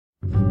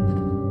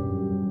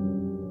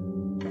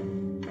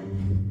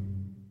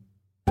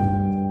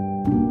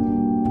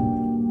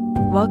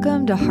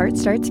Welcome to Heart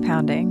Starts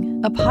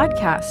Pounding, a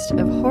podcast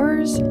of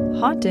horrors,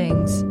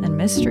 hauntings, and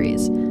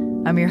mysteries.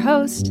 I'm your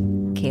host,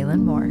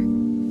 Kaylin Moore.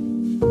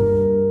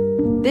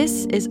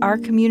 This is our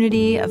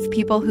community of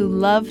people who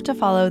love to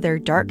follow their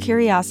dark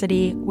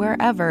curiosity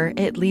wherever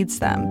it leads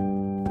them.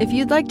 If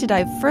you'd like to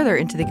dive further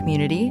into the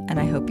community, and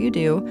I hope you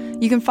do,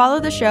 you can follow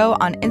the show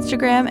on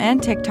Instagram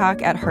and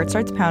TikTok at Heart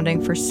Starts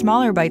Pounding for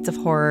smaller bites of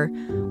horror,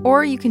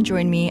 or you can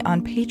join me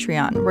on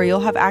Patreon, where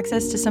you'll have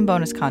access to some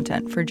bonus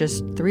content for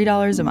just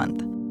 $3 a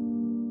month.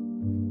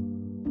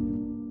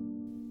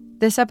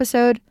 This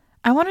episode,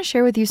 I want to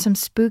share with you some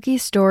spooky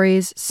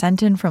stories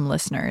sent in from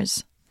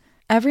listeners.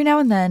 Every now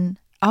and then,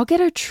 I'll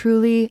get a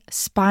truly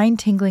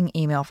spine-tingling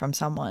email from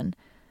someone.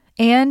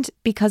 And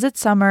because it's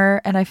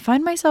summer and I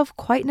find myself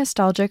quite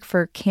nostalgic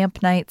for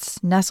camp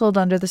nights nestled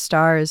under the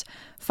stars,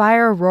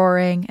 fire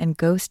roaring, and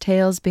ghost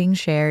tales being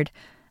shared,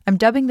 I'm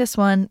dubbing this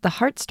one the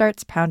Heart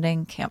Starts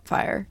Pounding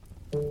Campfire.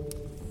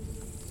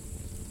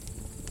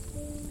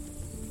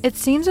 It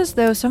seems as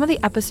though some of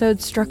the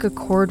episodes struck a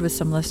chord with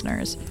some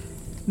listeners.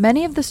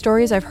 Many of the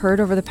stories I've heard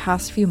over the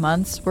past few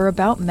months were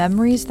about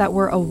memories that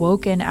were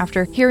awoken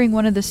after hearing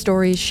one of the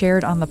stories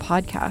shared on the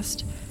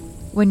podcast.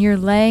 When you're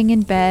laying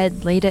in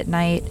bed late at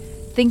night,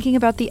 thinking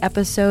about the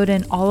episode,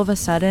 and all of a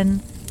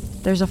sudden,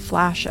 there's a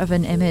flash of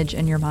an image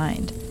in your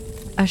mind.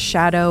 A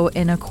shadow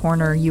in a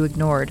corner you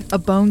ignored, a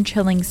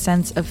bone-chilling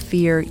sense of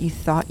fear you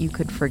thought you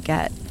could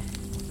forget.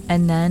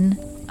 And then,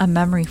 a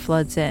memory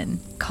floods in,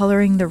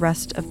 coloring the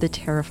rest of the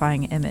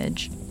terrifying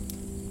image.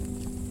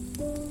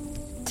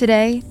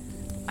 Today,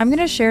 I'm going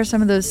to share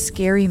some of those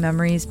scary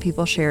memories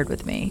people shared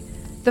with me.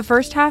 The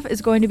first half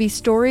is going to be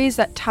stories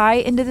that tie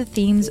into the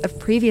themes of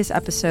previous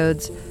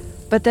episodes,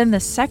 but then the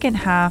second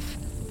half,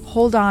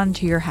 hold on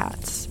to your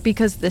hats,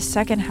 because the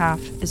second half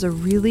is a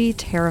really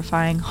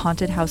terrifying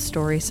haunted house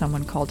story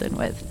someone called in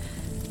with.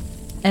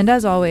 And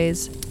as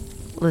always,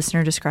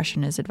 listener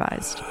discretion is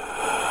advised.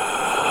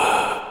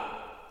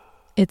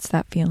 It's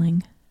that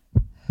feeling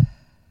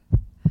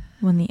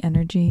when the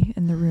energy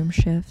in the room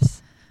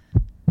shifts,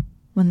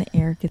 when the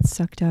air gets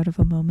sucked out of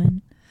a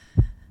moment,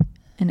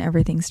 and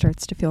everything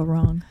starts to feel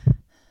wrong.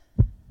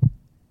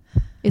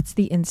 It's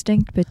the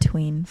instinct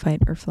between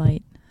fight or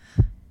flight.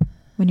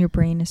 When your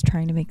brain is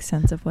trying to make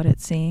sense of what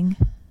it's seeing,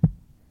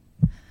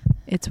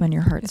 it's when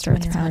your heart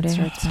starts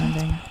pounding.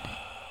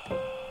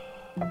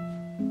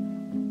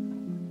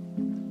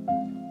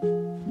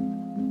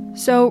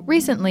 So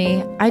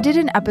recently, I did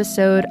an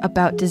episode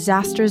about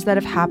disasters that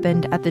have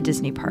happened at the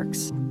Disney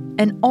parks.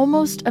 And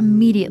almost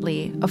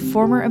immediately, a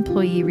former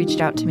employee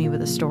reached out to me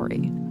with a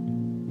story.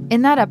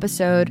 In that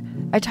episode,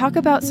 I talk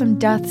about some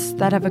deaths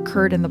that have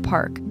occurred in the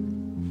park.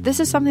 This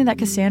is something that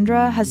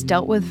Cassandra has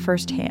dealt with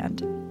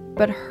firsthand,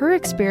 but her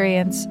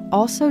experience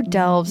also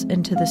delves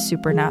into the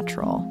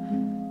supernatural.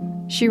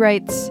 She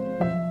writes,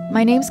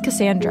 "My name's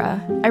Cassandra.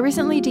 I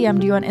recently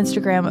DM'd you on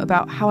Instagram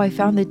about how I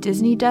found the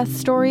Disney death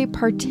story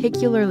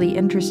particularly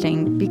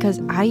interesting because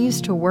I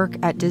used to work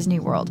at Disney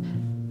World,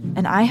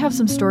 and I have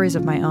some stories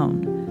of my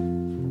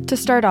own. To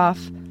start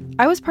off,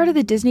 I was part of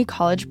the Disney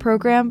College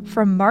program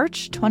from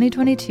March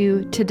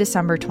 2022 to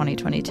December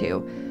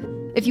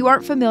 2022. If you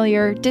aren't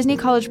familiar, Disney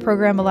College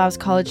program allows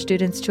college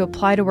students to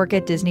apply to work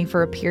at Disney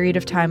for a period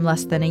of time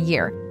less than a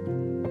year,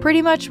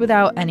 pretty much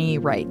without any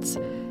rights.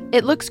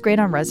 It looks great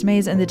on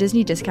resumes, and the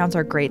Disney discounts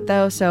are great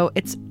though, so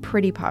it's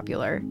pretty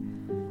popular.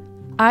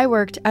 I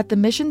worked at the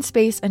Mission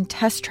Space and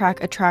Test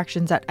Track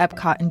attractions at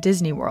Epcot and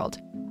Disney World.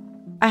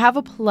 I have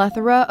a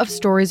plethora of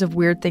stories of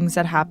weird things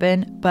that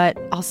happen, but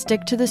I'll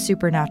stick to the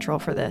supernatural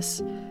for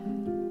this.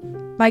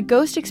 My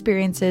ghost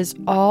experiences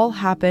all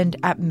happened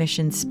at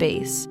Mission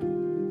Space.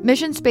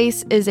 Mission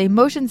Space is a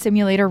motion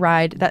simulator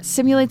ride that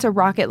simulates a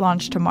rocket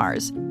launch to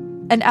Mars.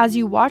 And as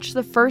you watch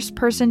the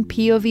first-person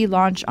POV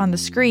launch on the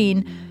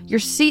screen, your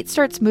seat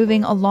starts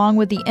moving along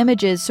with the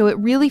images, so it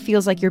really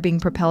feels like you're being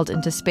propelled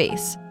into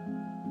space.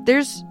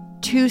 There's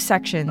two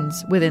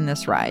sections within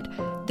this ride.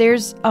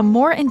 There's a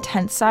more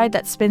intense side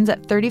that spins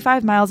at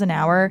 35 miles an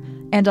hour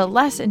and a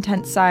less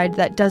intense side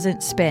that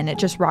doesn't spin, it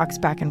just rocks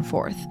back and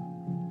forth.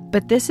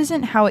 But this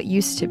isn't how it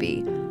used to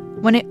be.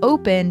 When it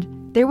opened,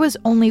 there was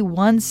only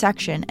one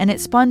section and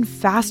it spun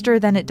faster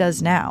than it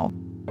does now.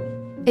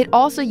 It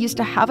also used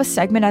to have a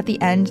segment at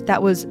the end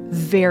that was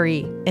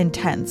very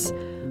intense.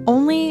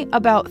 Only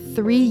about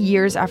 3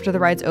 years after the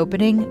ride's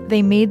opening,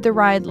 they made the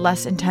ride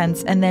less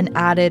intense and then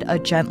added a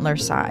gentler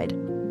side.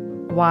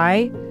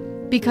 Why?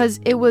 Because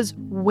it was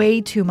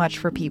way too much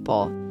for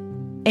people.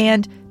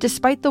 And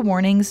despite the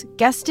warnings,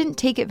 guests didn't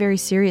take it very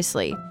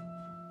seriously.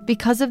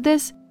 Because of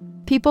this,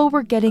 people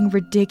were getting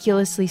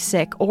ridiculously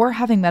sick or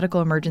having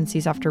medical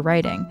emergencies after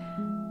riding.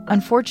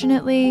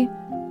 Unfortunately,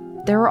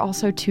 there were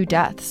also 2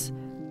 deaths.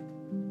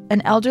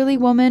 An elderly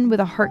woman with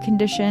a heart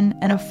condition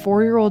and a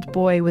 4-year-old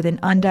boy with an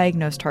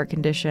undiagnosed heart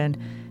condition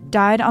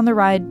died on the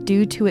ride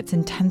due to its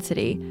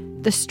intensity.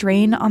 The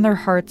strain on their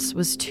hearts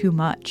was too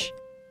much.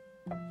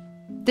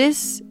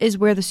 This is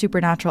where the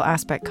supernatural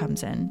aspect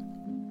comes in.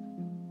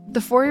 The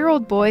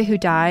 4-year-old boy who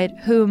died,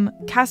 whom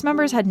cast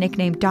members had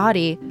nicknamed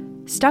Dottie,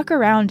 stuck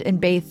around in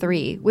Bay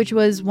 3, which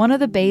was one of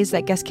the bays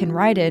that guests can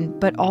ride in,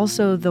 but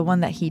also the one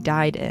that he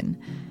died in.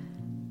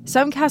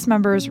 Some cast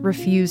members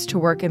refused to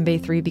work in Bay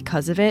 3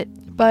 because of it,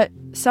 but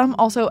some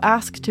also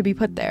asked to be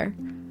put there.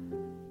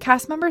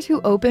 Cast members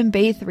who open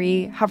Bay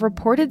 3 have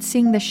reported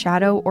seeing the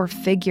shadow or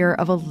figure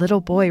of a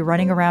little boy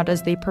running around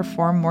as they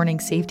perform morning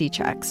safety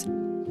checks.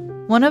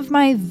 One of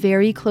my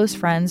very close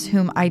friends,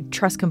 whom I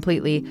trust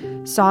completely,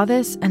 saw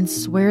this and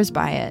swears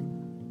by it.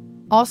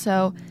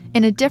 Also,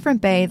 in a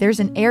different bay,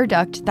 there's an air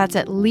duct that's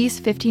at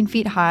least 15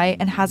 feet high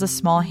and has a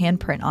small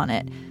handprint on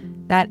it.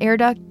 That air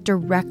duct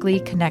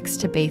directly connects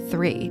to Bay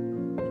 3.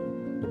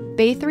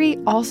 Bay 3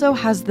 also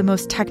has the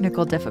most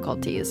technical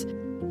difficulties.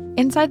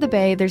 Inside the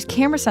bay, there's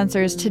camera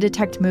sensors to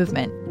detect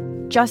movement,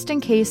 just in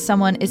case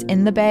someone is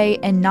in the bay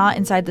and not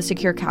inside the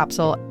secure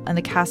capsule and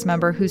the cast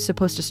member who's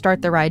supposed to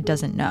start the ride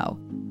doesn't know.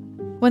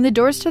 When the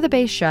doors to the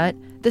bay shut,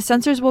 the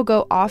sensors will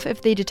go off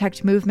if they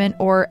detect movement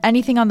or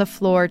anything on the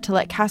floor to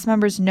let cast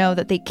members know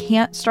that they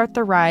can't start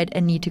the ride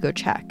and need to go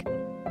check.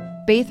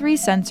 Bay 3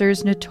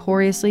 sensors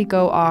notoriously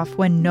go off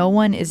when no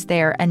one is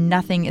there and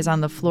nothing is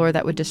on the floor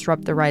that would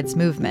disrupt the ride's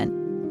movement.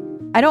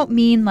 I don't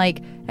mean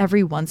like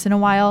every once in a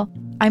while.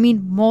 I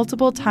mean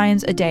multiple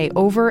times a day,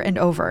 over and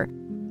over.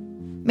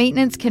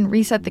 Maintenance can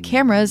reset the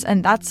cameras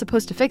and that's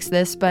supposed to fix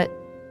this, but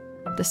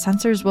the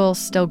sensors will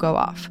still go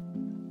off.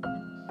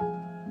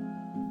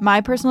 My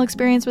personal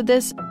experience with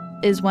this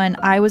is when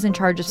I was in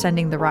charge of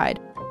sending the ride,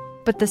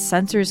 but the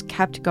sensors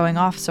kept going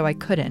off so I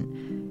couldn't.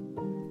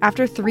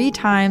 After 3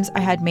 times,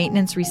 I had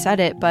maintenance reset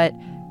it, but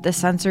the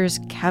sensors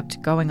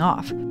kept going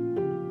off.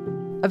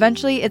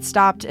 Eventually, it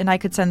stopped and I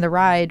could send the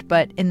ride,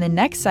 but in the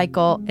next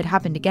cycle, it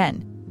happened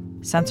again.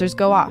 Sensors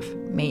go off,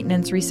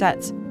 maintenance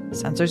resets,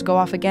 sensors go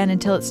off again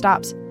until it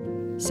stops.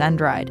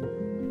 Send ride.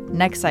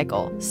 Next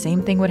cycle,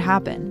 same thing would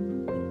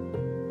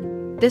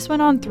happen. This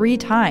went on 3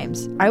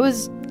 times. I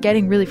was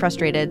getting really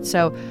frustrated,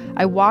 so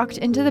I walked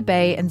into the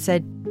bay and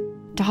said,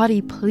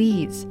 "Dottie,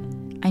 please.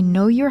 I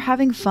know you're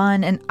having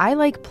fun and I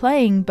like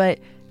playing, but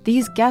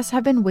these guests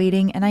have been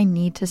waiting and I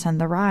need to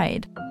send the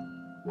ride."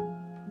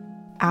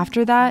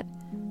 After that,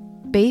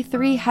 Bay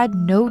 3 had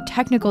no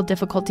technical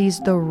difficulties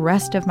the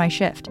rest of my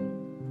shift.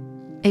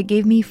 It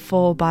gave me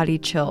full-body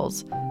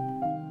chills.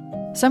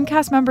 Some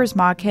cast members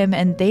mock him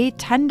and they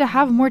tend to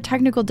have more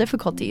technical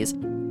difficulties.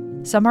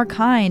 Some are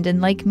kind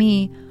and, like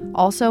me,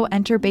 also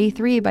enter Bay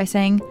 3 by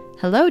saying,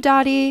 "Hello,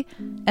 Dottie,"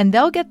 and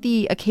they'll get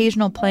the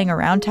occasional playing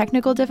around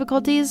technical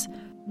difficulties,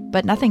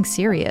 but nothing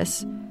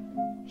serious.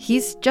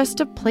 He's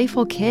just a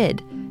playful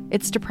kid.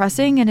 It's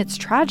depressing and it's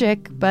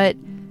tragic, but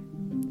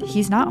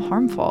he's not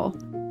harmful.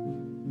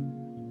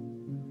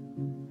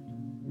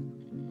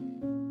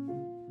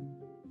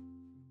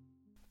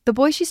 The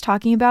boy she's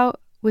talking about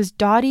was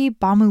Dottie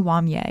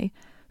Bamuwamye,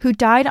 who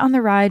died on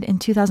the ride in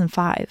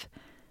 2005.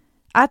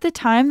 At the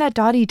time that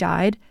Dottie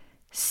died,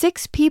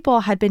 6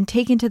 people had been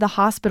taken to the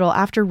hospital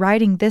after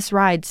riding this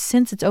ride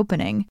since its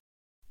opening,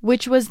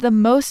 which was the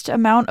most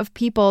amount of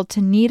people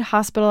to need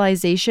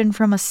hospitalization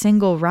from a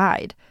single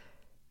ride.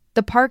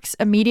 The park's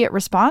immediate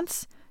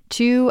response?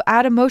 To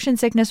add a motion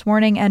sickness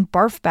warning and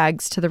barf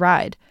bags to the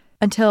ride,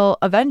 until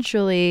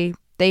eventually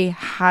they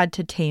had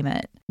to tame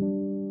it.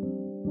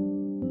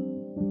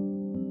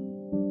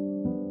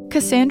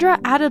 Cassandra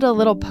added a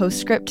little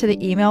postscript to the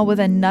email with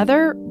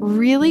another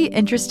really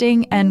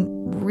interesting and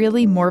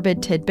really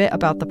morbid tidbit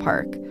about the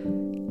park.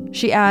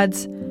 She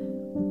adds,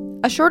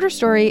 "A shorter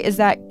story is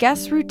that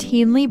guests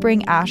routinely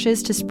bring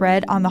ashes to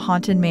spread on the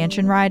Haunted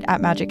Mansion ride at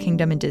Magic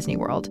Kingdom and Disney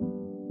World.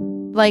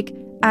 Like,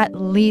 at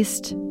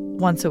least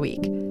once a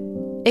week.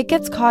 It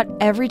gets caught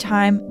every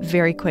time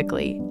very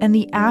quickly, and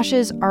the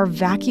ashes are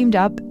vacuumed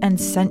up and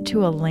sent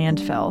to a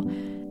landfill.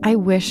 I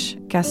wish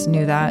guests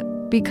knew that,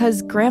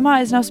 because Grandma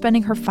is now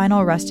spending her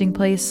final resting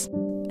place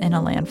in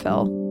a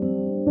landfill."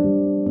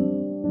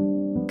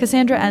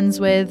 Cassandra ends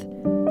with,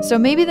 "So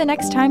maybe the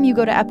next time you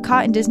go to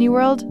Epcot and Disney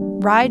World,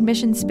 ride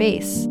Mission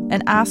Space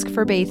and ask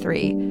for Bay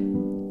 3.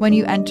 When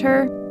you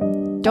enter,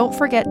 don't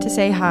forget to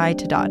say hi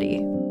to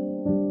Dottie."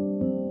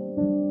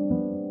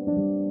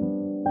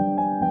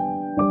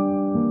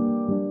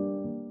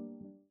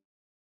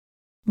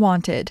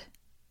 Wanted.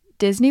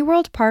 Disney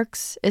World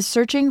Parks is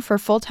searching for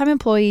full-time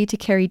employee to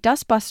carry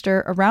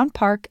Dustbuster around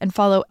park and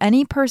follow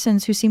any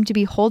persons who seem to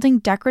be holding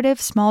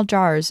decorative small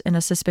jars in a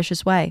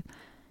suspicious way.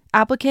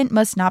 Applicant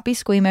must not be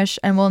squeamish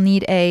and will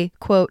need a,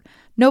 quote,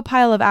 "no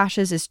pile of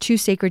ashes is too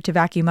sacred to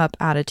vacuum up"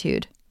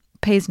 attitude.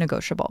 Pays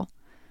negotiable.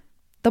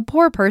 The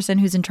poor person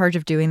who's in charge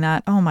of doing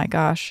that, oh my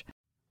gosh.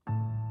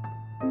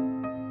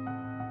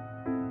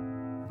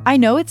 I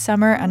know it's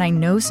summer and I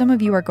know some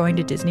of you are going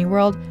to Disney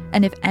World,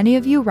 and if any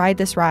of you ride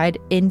this ride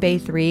in Bay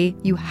 3,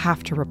 you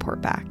have to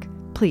report back.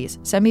 Please,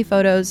 send me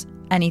photos,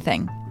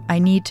 anything. I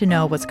need to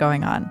know what's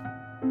going on.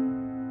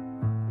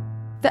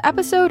 The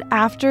episode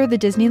after the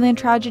Disneyland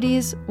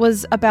tragedies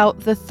was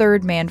about the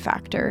third man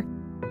factor.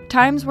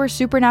 Times where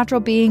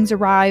supernatural beings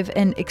arrive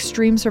in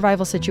extreme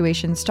survival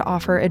situations to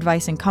offer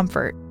advice and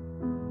comfort.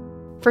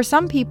 For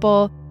some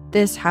people,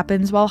 this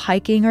happens while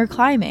hiking or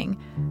climbing.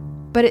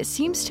 but it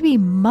seems to be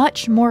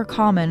much more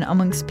common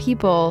amongst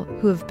people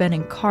who have been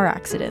in car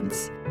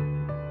accidents.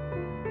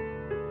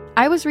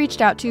 I was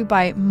reached out to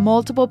by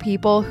multiple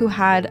people who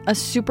had a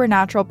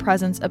supernatural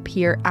presence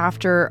appear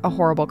after a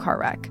horrible car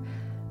wreck.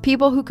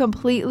 People who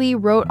completely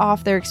wrote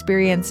off their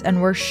experience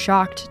and were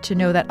shocked to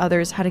know that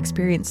others had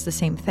experienced the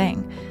same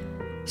thing.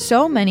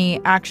 So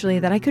many, actually,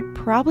 that I could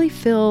probably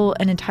fill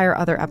an entire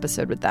other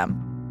episode with them.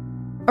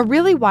 A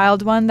really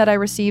wild one that I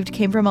received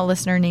came from a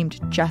listener named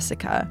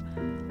Jessica.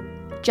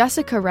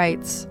 Jessica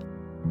writes,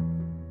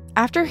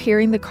 "After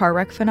hearing the car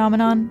wreck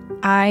phenomenon,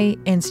 I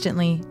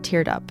instantly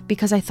teared up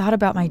because I thought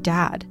about my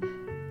dad.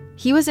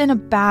 He was in a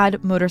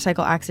bad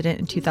motorcycle accident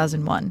in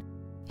 2001.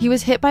 He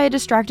was hit by a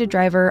distracted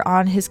driver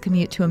on his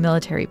commute to a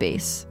military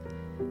base.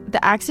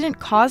 The accident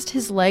caused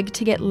his leg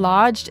to get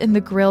lodged in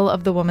the grill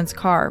of the woman's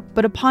car,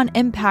 but upon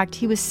impact,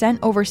 he was sent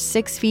over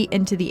 6 feet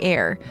into the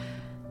air.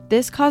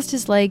 This caused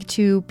his leg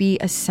to be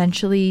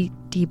essentially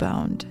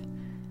deboned.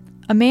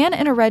 A man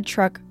in a red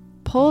truck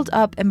pulled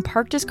up and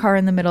parked his car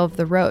in the middle of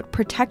the road,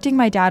 protecting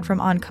my dad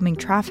from oncoming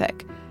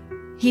traffic.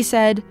 He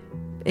said,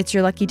 'It's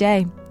your lucky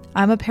day.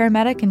 I'm a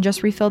paramedic and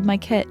just refilled my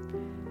kit.'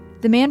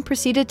 The man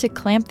proceeded to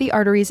clamp the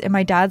arteries in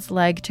my dad's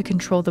leg to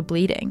control the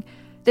bleeding.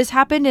 This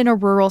happened in a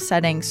rural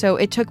setting, so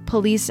it took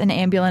police and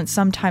ambulance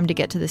some time to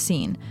get to the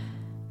scene.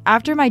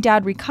 After my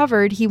dad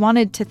recovered, he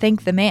wanted to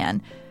thank the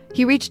man.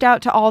 He reached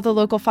out to all the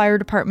local fire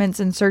departments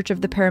in search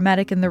of the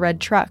paramedic in the red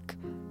truck.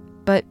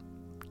 But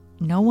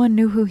no one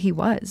knew who he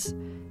was.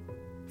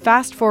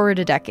 Fast forward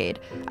a decade.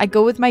 I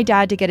go with my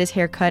dad to get his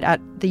hair cut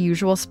at the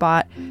usual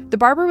spot. The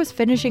barber was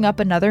finishing up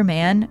another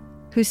man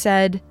who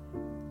said,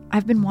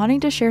 'I've been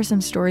wanting to share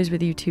some stories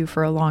with you two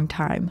for a long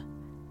time.'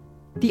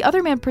 The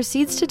other man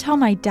proceeds to tell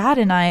my dad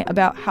and I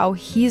about how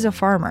he's a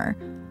farmer.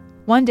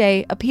 One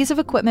day, a piece of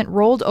equipment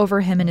rolled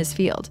over him in his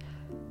field.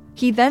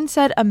 He then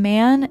said a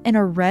man in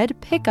a red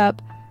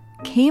pickup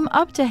came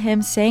up to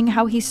him saying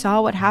how he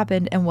saw what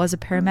happened and was a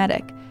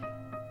paramedic.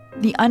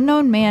 The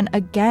unknown man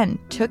again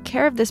took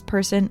care of this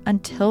person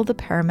until the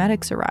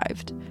paramedics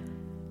arrived.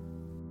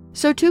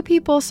 So 2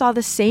 people saw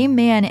the same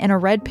man in a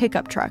red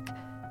pickup truck.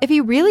 If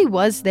he really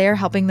was there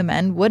helping the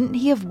men, wouldn't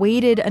he have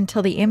waited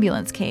until the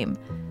ambulance came?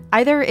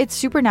 Either it's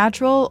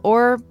supernatural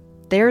or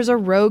there's a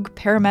rogue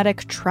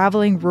paramedic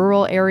traveling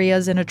rural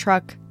areas in a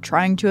truck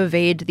trying to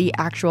evade the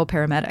actual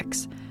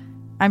paramedics.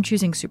 I'm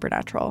choosing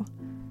supernatural.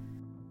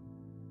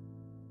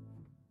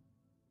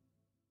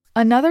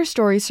 Another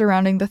story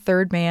surrounding the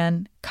third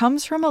man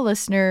comes from a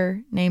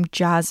listener named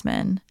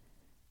Jasmine.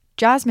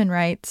 Jasmine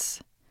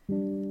writes,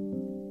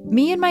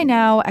 "Me and my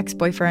now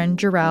ex-boyfriend,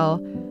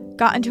 Jarrell,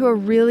 got into a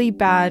really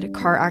bad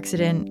car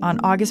accident on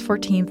August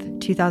 14th,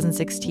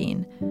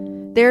 2016.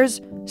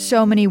 There's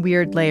so many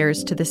weird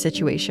layers to the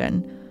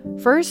situation.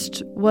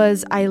 First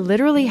was I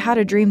literally had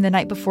a dream the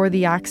night before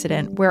the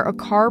accident where a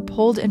car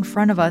pulled in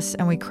front of us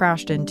and we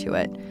crashed into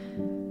it.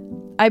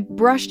 I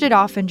brushed it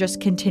off and just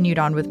continued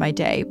on with my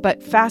day,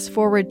 but fast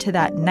forward to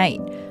that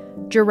night.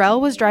 Jarrell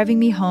was driving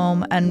me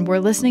home and we're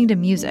listening to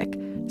music.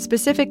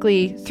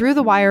 Specifically, Through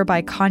the Wire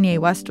by Kanye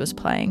West was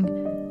playing.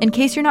 In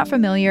case you're not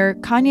familiar,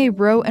 Kanye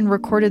wrote and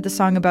recorded the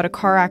song about a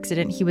car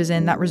accident he was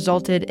in that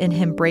resulted in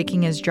him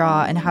breaking his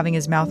jaw and having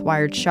his mouth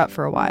wired shut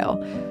for a while.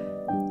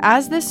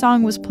 As this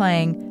song was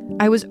playing,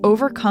 I was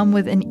overcome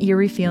with an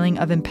eerie feeling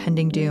of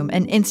impending doom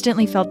and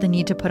instantly felt the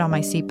need to put on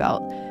my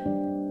seatbelt.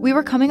 We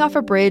were coming off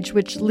a bridge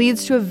which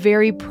leads to a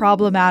very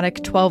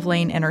problematic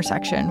 12-lane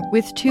intersection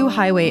with 2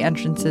 highway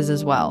entrances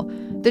as well.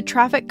 The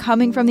traffic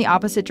coming from the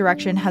opposite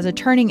direction has a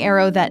turning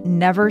arrow that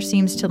never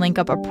seems to link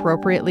up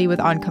appropriately with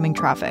oncoming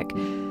traffic.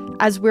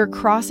 As we're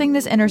crossing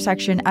this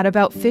intersection at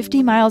about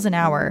 50 miles an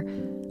hour,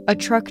 a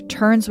truck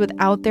turns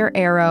without their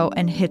arrow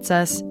and hits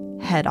us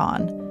head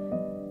on.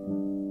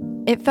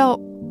 It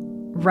felt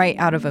right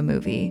out of a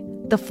movie.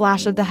 The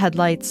flash of the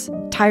headlights,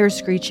 tires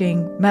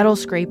screeching, metal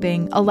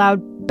scraping, a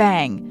loud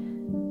bang,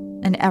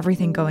 and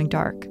everything going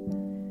dark.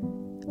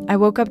 I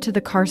woke up to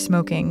the car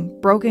smoking,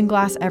 broken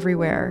glass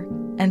everywhere,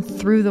 and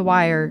Through the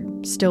Wire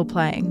still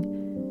playing.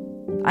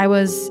 I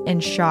was in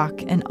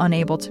shock and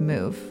unable to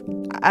move.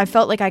 I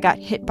felt like I got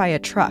hit by a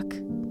truck,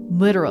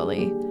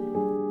 literally.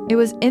 It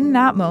was in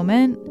that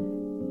moment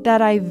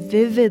that I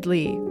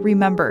vividly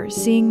remember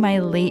seeing my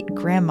late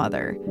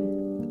grandmother.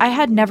 I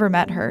had never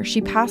met her.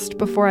 She passed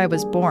before I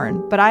was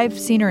born, but I've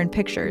seen her in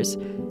pictures.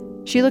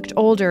 She looked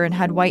older and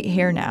had white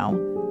hair now.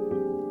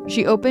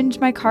 She opened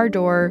my car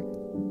door,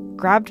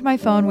 grabbed my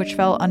phone, which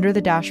fell under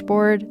the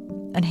dashboard,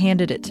 and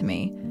handed it to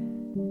me.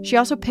 She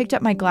also picked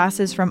up my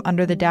glasses from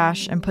under the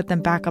dash and put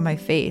them back on my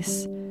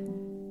face.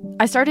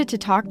 I started to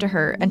talk to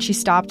her, and she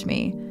stopped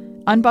me,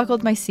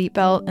 unbuckled my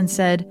seatbelt, and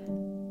said,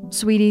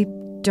 "Sweetie,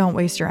 don't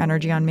waste your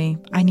energy on me.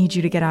 I need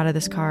you to get out of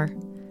this car."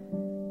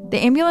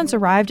 The ambulance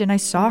arrived, and I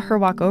saw her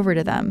walk over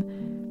to them.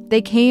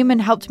 They came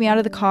and helped me out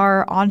of the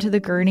car, onto the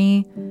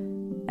gurney,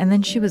 and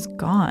then she was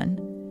gone.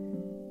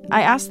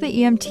 I asked the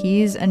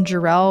EMTs and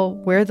Jarrell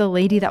where the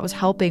lady that was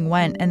helping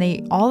went, and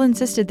they all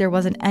insisted there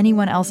wasn't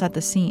anyone else at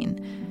the scene.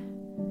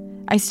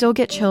 I still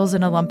get chills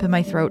and a lump in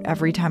my throat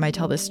every time I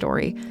tell this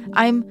story.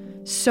 I'm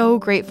so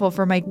grateful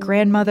for my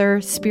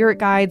grandmother, spirit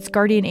guides,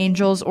 guardian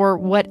angels, or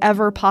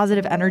whatever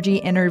positive energy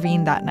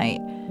intervened that night.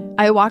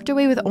 I walked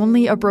away with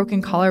only a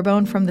broken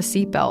collarbone from the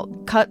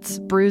seatbelt, cuts,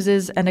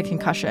 bruises, and a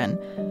concussion.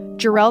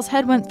 Jarrell's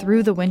head went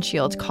through the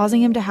windshield,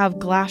 causing him to have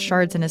glass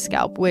shards in his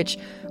scalp, which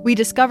we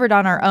discovered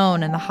on our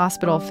own and the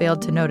hospital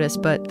failed to notice,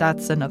 but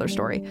that's another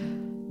story.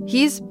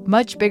 He's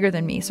much bigger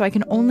than me, so I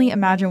can only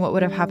imagine what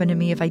would have happened to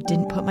me if I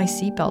didn't put my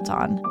seatbelt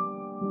on.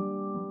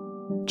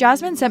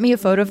 Jasmine sent me a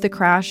photo of the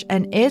crash,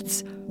 and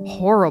it's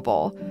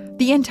horrible.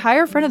 The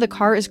entire front of the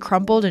car is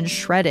crumpled and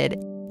shredded.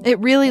 It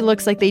really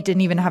looks like they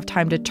didn't even have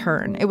time to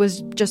turn. It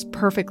was just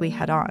perfectly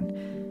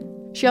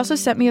head-on. She also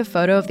sent me a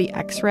photo of the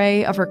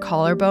x-ray of her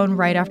collarbone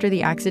right after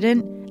the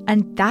accident,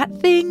 and that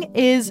thing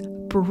is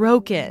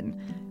broken.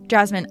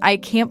 Jasmine, I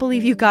can't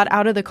believe you got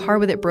out of the car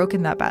with it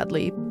broken that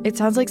badly. It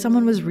sounds like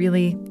someone was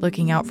really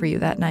looking out for you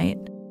that night.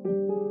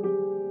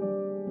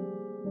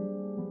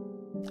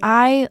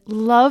 I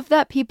love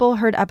that people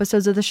heard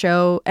episodes of the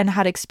show and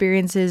had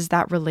experiences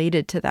that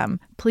related to them.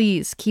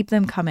 Please keep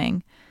them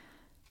coming.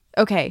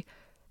 Okay,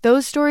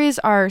 those stories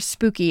are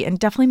spooky and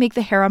definitely make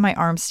the hair on my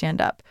arm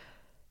stand up.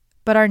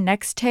 But our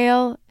next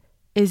tale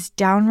is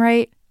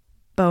downright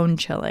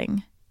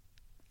bone-chilling.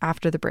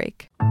 After the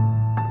break.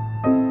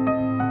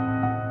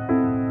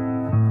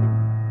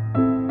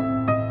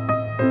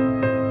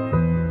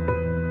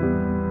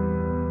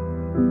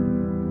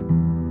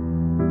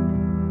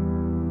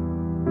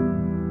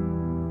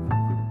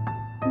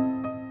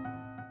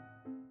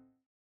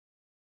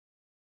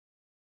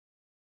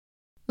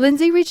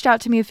 Lindsay reached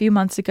out to me a few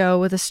months ago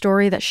with a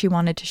story that she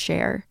wanted to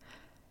share.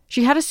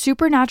 She had a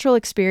supernatural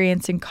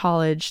experience in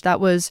college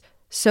that was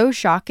so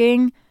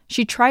shocking,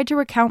 she tried to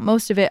recount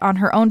most of it on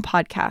her own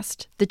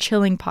podcast, The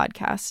Chilling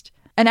Podcast.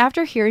 And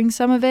after hearing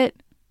some of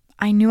it,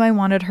 I knew I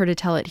wanted her to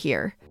tell it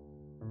here.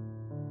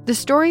 The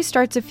story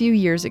starts a few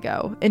years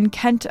ago in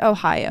Kent,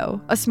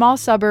 Ohio, a small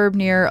suburb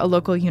near a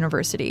local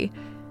university.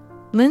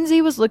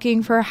 Lindsay was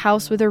looking for a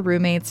house with her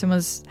roommates and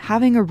was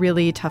having a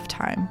really tough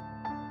time.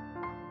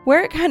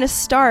 Where it kind of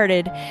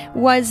started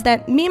was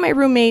that me and my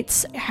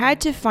roommates had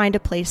to find a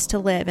place to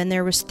live, and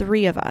there was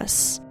 3 of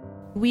us.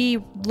 We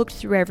looked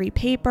through every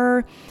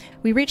paper,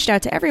 we reached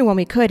out to everyone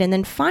we could, and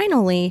then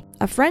finally,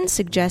 a friend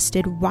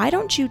suggested, why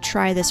don't you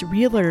try this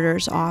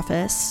realtor's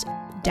office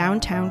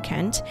downtown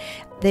Kent?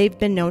 They've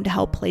been known to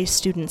help place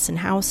students in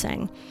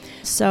housing.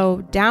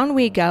 So down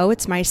we go.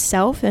 It's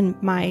myself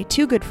and my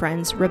 2 good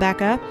friends,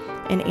 Rebecca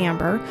and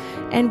Amber,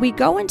 and we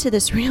go into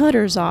this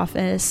realtor's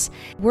office.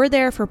 We're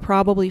there for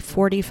probably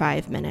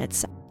 45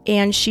 minutes,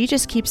 and she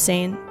just keeps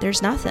saying,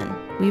 there's nothing.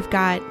 We've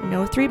got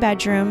no 3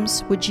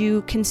 bedrooms. Would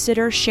you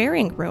consider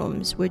sharing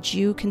rooms? Would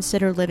you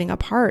consider living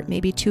apart?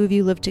 Maybe 2 of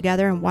you live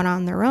together and 1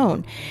 on their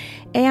own.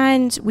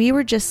 And we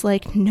were just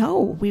like, no,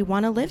 we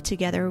want to live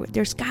together.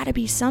 There's got to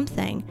be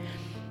something.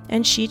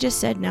 And she just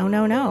said, no,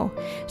 no, no.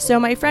 So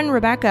my friend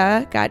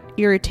Rebecca got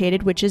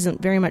irritated, which isn't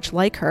very much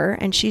like her.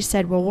 And she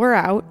said, well, we're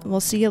out.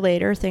 We'll see you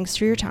later. Thanks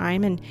for your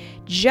time. And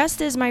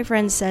just as my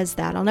friend says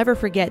that, I'll never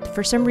forget,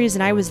 for some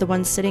reason, I was the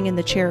one sitting in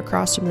the chair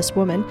across from this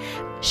woman.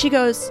 She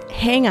goes,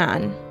 hang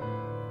on.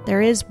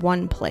 There is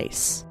one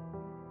place.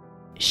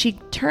 She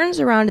turns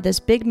around to this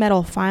big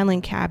metal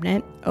filing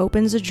cabinet,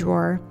 opens a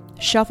drawer,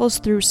 shuffles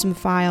through some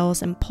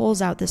files, and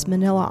pulls out this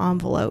manila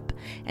envelope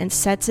and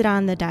sets it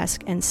on the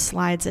desk and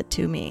slides it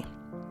to me.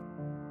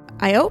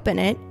 I open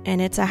it, and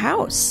it's a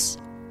house,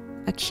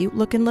 a cute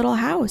looking little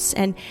house.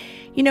 And,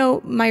 you know,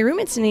 my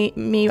roommates and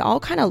me all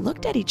kind of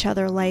looked at each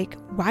other like,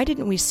 why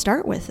didn't we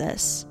start with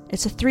this?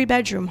 It's a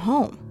 3-bedroom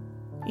home,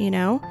 you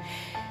know?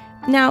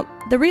 Now,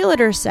 the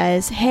realtor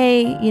says,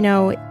 hey, you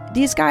know,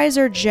 these guys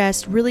are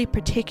just really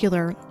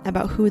particular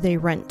about who they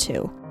rent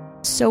to.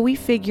 So we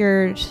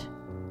figured,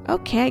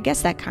 okay, I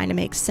guess that kind of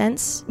makes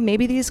sense.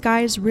 Maybe these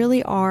guys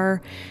really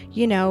are,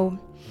 you know,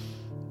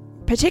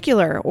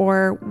 particular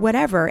or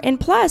whatever. And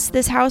plus,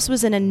 this house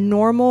was in a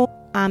normal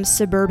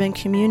suburban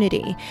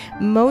community.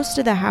 Most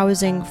of the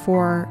housing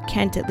for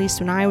Kent, at least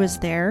when I was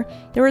there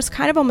was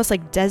kind of almost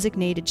like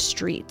designated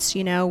streets,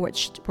 you know,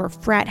 which were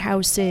frat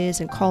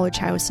houses and college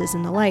houses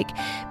and the like.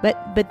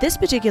 But this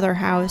particular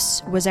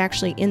house was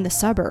actually in the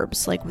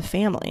suburbs, like with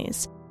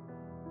families.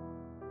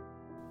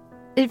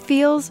 It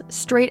feels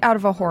straight out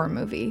of a horror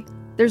movie.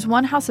 There's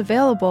one house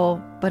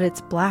available, but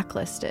it's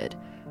blacklisted.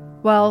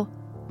 Well,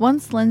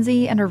 once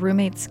Lindsay and her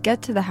roommates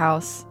get to the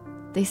house,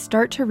 they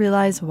start to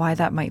realize why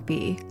that might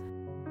be.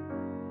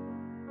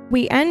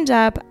 We end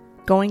up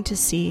going to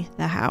see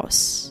the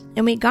house.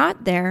 And we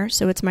got there,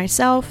 so it's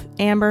myself,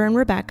 Amber, and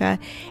Rebecca,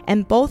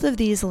 and both of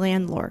these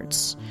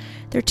landlords.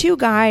 They're 2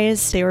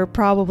 guys. They were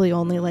probably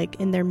only like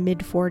in their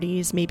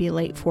mid-40s, maybe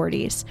late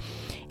 40s.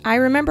 I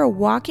remember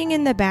walking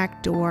in the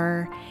back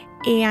door,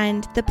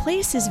 and the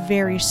place is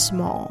very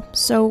small.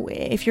 So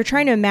if you're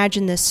trying to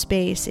imagine this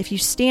space, if you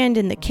stand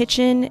in the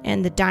kitchen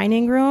and the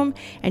dining room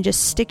and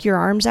just stick your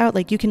arms out,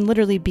 like you can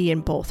literally be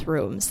in both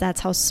rooms.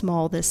 That's how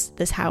small this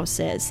house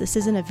is. This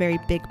isn't a very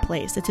big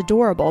place. It's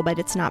adorable, but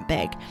it's not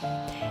big.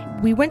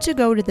 we went to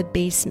go to the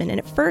basement, and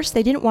at first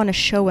they didn't want to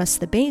show us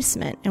the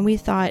basement. And we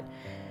thought,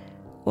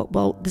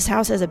 well, this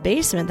house has a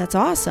basement. That's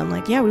awesome.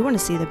 Like, yeah, we want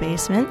to see the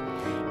basement.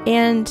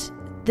 And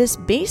this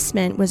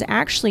basement was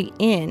actually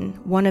in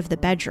one of the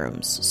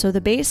bedrooms. So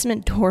the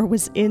basement door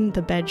was in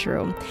the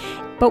bedroom.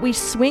 But we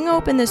swing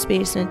open this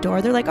basement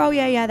door. They're like, oh,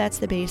 yeah, that's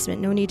the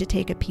basement. No need to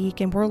take a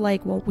peek. And we're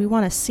like, well, we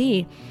want to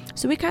see.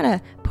 So we kind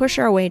of push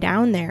our way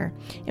down there.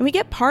 And we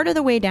get part of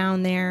the way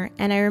down there.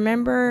 And I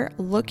remember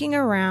looking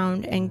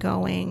around and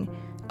going,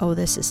 oh,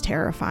 this is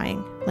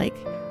terrifying. Like,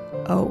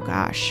 oh,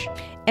 gosh.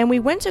 And we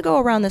went to go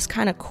around this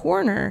kind of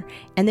corner,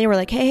 and they were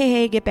like,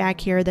 hey, get back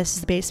here. This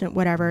is the basement,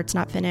 whatever. It's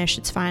not finished.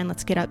 It's fine.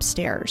 Let's get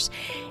upstairs.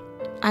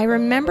 I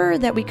remember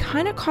that we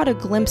kind of caught a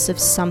glimpse of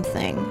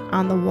something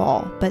on the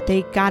wall, but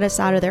they got us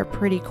out of there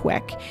pretty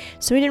quick.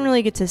 So we didn't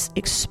really get to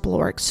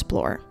explore.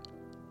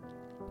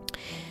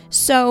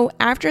 So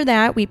after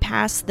that, we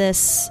passed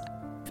this,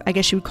 I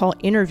guess you would call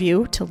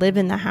interview to live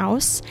in the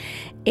house,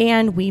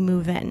 and we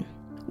move in.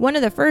 One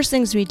of the first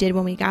things we did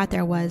when we got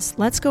there was,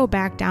 let's go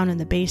back down in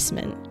the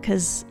basement,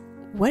 because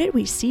what did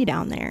we see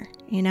down there?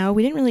 You know,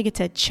 we didn't really get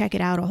to check it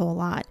out a whole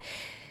lot.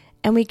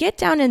 And we get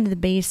down into the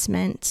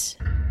basement,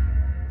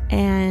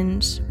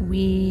 and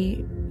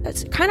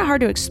it's kind of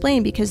hard to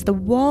explain because the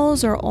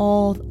walls are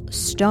all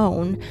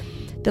stone.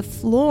 The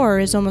floor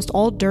is almost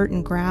all dirt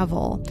and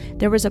gravel.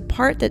 There was a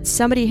part that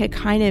somebody had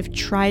kind of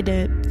tried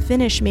to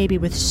finish maybe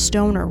with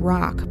stone or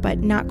rock, but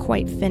not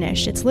quite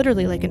finished. It's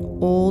literally like an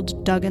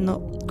old dug in the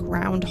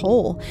ground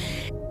hole.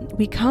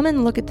 We come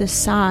and look at the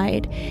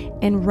side,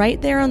 and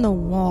right there on the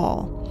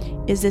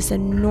wall is this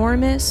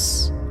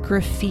enormous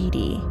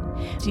graffiti.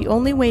 The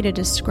only way to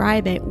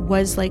describe it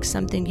was like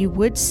something you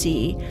would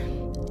see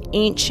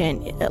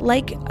ancient,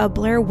 like a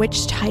Blair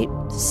Witch type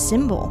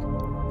symbol.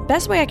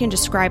 Best way I can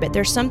describe it,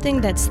 there's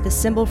something that's the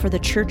symbol for the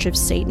Church of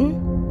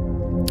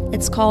Satan.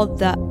 It's called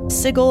the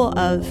sigil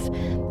of,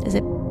 is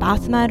it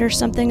Baphomet or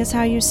something is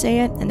how you say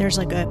it? And there's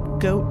like a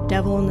goat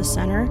devil in the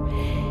center.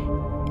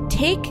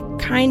 Take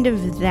kind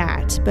of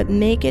that, but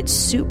make it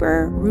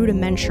super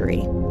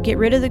rudimentary. Get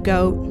rid of the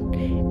goat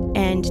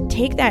and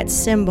take that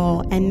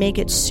symbol and make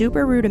it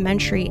super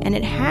rudimentary. And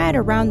it had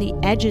around the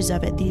edges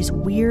of it these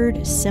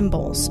weird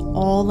symbols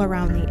all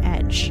around the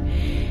edge.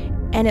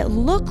 And it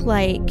looked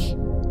like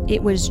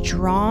it was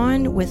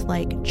drawn with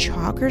like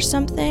chalk or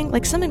something,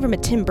 like something from a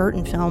Tim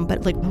Burton film,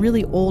 but like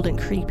really old and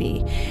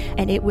creepy.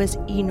 And it was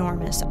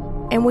enormous.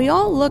 And we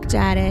all looked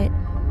at it,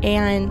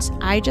 and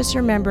I just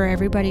remember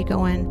everybody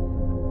going,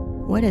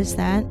 what is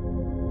that?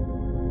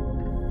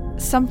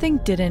 Something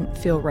didn't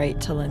feel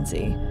right to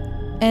Lindsay.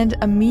 And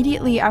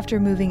immediately after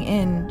moving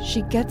in,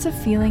 she gets a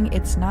feeling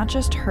it's not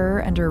just her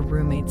and her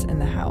roommates in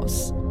the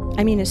house.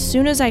 I mean, as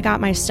soon as I got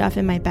my stuff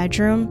in my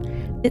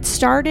bedroom, it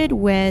started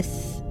with,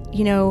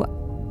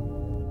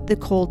 the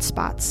cold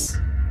spots.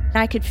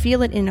 I could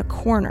feel it in a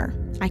corner.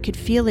 I could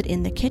feel it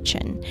in the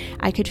kitchen.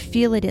 I could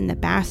feel it in the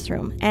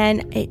bathroom.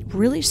 And it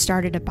really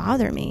started to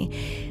bother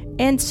me.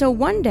 And so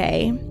one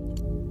day,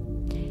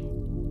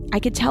 I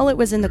could tell it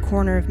was in the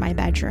corner of my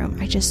bedroom.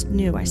 I just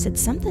knew. I said,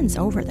 something's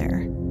over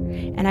there.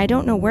 And I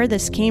don't know where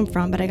this came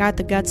from, but I got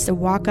the guts to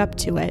walk up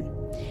to it.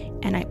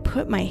 And I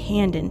put my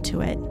hand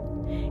into it.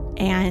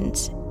 And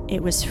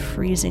it was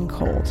freezing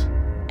cold.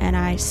 And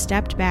I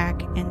stepped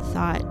back and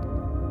thought,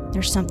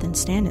 there's something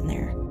standing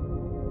there.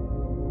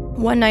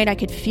 One night I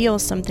could feel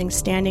something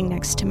standing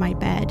next to my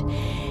bed,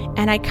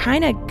 and I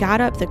kind of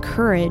got up the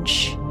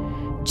courage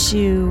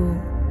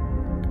to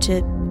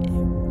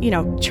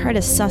try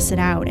to suss it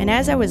out. And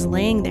as I was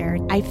laying there,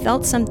 I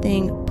felt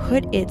something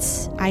put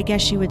its, I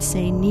guess you would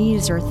say,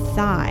 knees or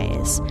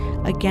thighs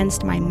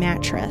against my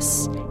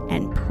mattress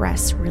and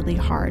press really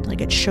hard,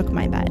 like it shook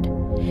my bed.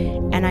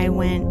 And I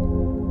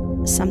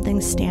went,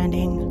 something's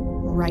standing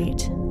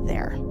right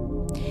there.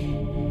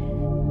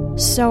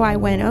 So I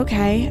went,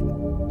 okay,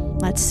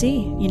 let's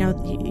see.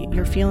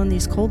 You're feeling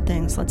these cold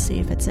things. Let's see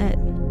if it's it.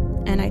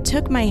 And I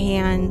took my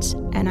hand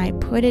and I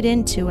put it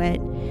into it.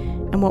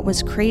 And what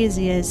was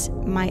crazy is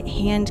my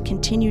hand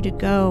continued to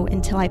go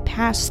until I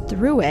passed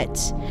through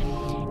it.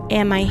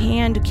 And my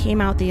hand came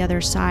out the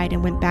other side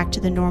and went back to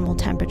the normal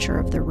temperature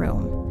of the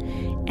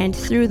room. And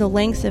through the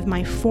length of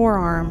my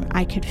forearm,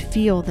 I could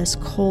feel this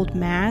cold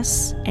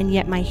mass. And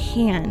yet my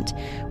hand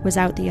was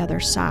out the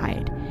other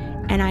side.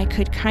 And I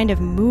could kind of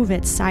move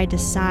it side to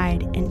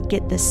side and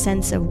get the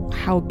sense of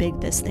how big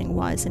this thing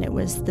was. And it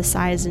was the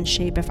size and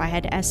shape, if I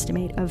had to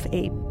estimate, of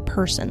a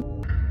person.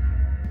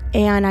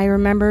 And I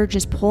remember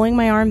just pulling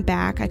my arm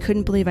back. I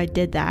couldn't believe I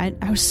did that.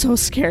 I was so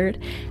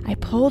scared. I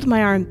pulled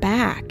my arm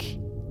back,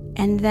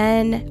 and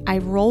then I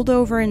rolled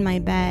over in my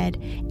bed,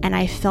 and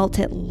I felt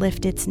it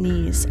lift its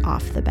knees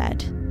off the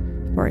bed,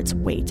 or its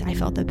weight. I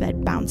felt the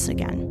bed bounce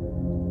again.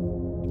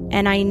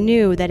 And I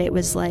knew that it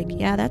was like,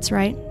 yeah, that's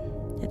right.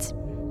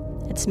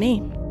 It's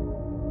me.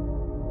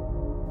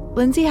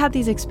 Lindsay had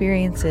these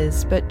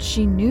experiences, but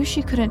she knew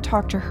she couldn't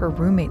talk to her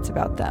roommates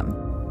about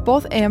them.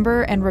 Both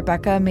Amber and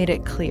Rebecca made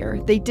it clear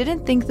they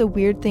didn't think the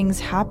weird things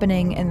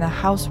happening in the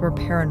house were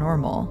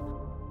paranormal.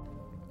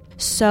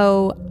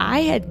 So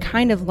I had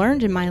kind of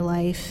learned in my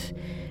life,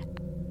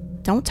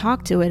 don't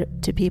talk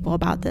to people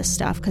about this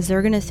stuff because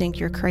they're going to think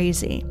you're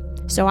crazy.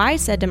 So I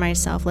said to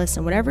myself,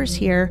 listen, whatever's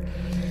here,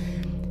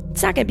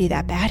 it's not going to be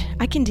that bad.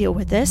 I can deal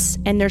with this.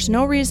 And there's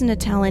no reason to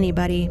tell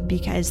anybody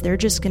because they're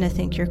just going to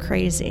think you're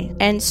crazy.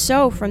 And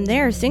so from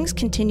there, things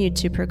continued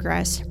to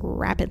progress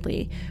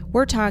rapidly.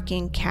 We're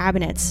talking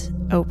cabinets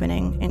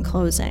opening and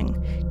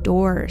closing,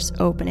 doors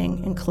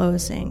opening and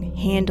closing,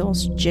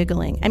 handles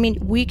jiggling. I mean,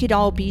 we could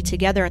all be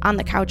together on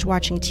the couch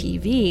watching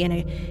TV and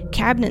a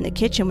cabinet in the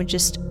kitchen would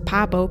just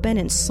pop open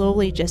and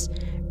slowly just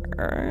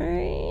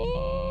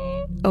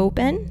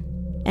open.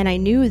 And I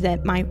knew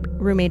that my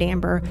roommate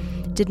Amber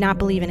did not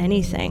believe in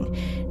anything.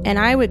 And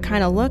I would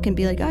kind of look and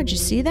be like, oh, did you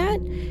see that?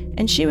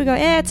 And she would go,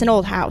 it's an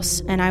old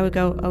house. And I would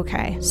go,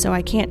 okay, so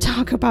I can't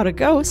talk about a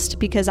ghost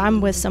because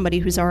I'm with somebody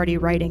who's already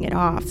writing it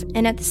off.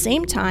 And at the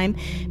same time,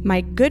 my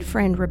good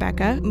friend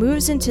Rebecca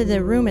moves into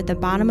the room at the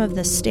bottom of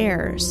the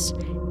stairs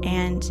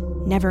and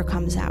never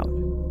comes out.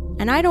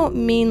 And I don't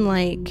mean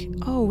like,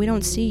 oh, we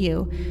don't see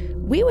you.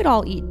 We would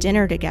all eat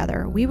dinner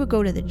together. We would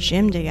go to the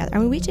gym together. I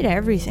mean, we did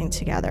everything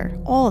together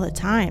all the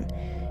time.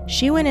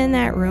 She went in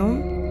that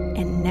room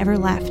and never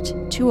left,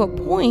 to a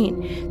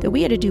point that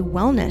we had to do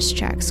wellness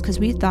checks because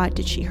we thought,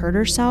 did she hurt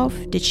herself?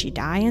 Did she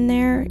die in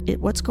there?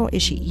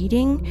 Is she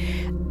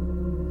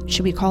eating?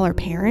 Should we call her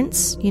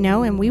parents?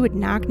 And we would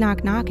knock,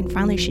 and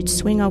finally she'd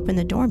swing open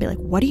the door and be like,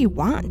 what do you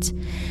want?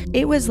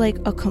 It was like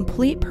a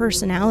complete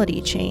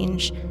personality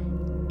change.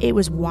 It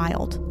was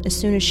wild. As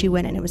soon as she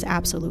went in, it was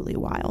absolutely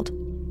wild.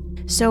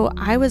 So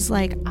I was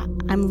like,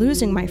 I'm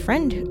losing my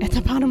friend at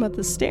the bottom of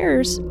the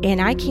stairs,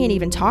 and I can't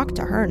even talk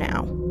to her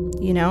now,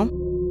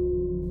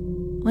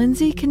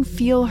 Lindsay can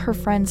feel her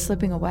friend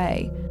slipping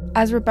away.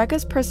 As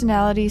Rebecca's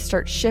personality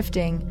starts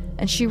shifting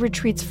and she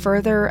retreats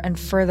further and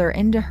further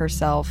into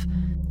herself,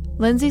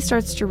 Lindsay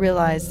starts to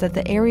realize that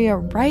the area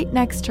right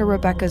next to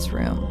Rebecca's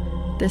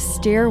room, the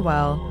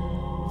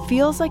stairwell,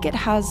 feels like it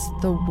has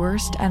the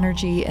worst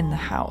energy in the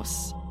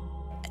house.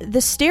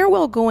 The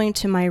stairwell going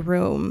to my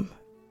room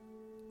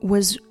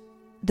was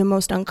the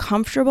most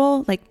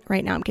uncomfortable. Like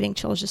right now I'm getting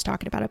chills just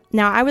talking about it.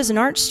 Now I was an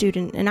art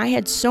student and I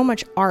had so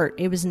much art.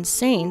 It was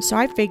insane. So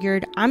I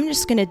figured I'm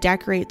just going to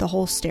decorate the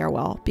whole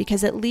stairwell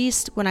because at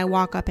least when I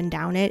walk up and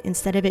down it,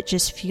 instead of it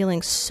just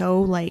feeling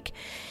so like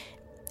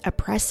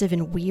oppressive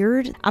and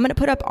weird, I'm going to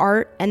put up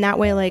art and that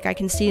way like I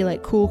can see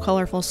like cool,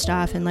 colorful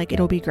stuff and like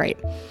it'll be great.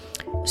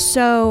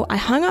 So I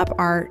hung up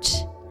art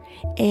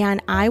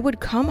and I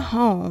would come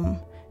home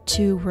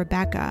to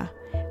Rebecca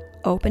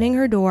opening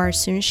her door as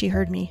soon as she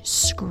heard me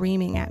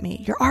screaming at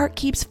me. Your art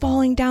keeps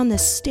falling down the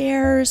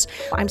stairs.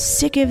 I'm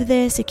sick of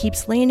this. It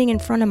keeps landing in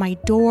front of my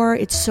door.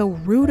 It's so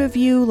rude of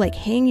you. Like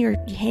hang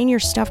your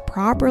stuff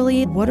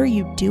properly. What are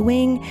you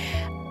doing?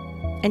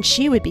 And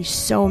she would be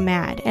so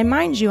mad. And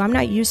mind you, I'm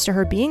not used to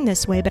her being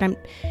this way, but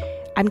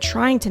I'm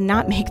trying to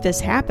not make this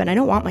happen. I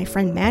don't want my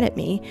friend mad at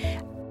me.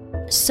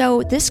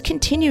 So this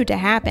continued to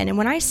happen. And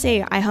when I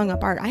say I hung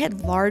up art, I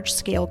had large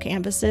scale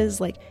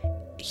canvases, like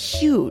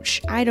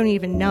huge, I don't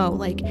even know,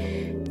 like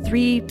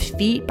 3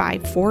 feet by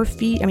 4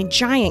 feet. I mean,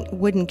 giant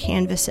wooden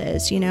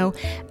canvases, And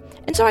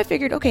so I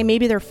figured, okay,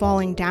 maybe they're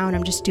falling down.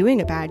 I'm just doing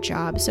a bad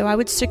job. So I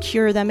would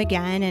secure them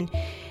again.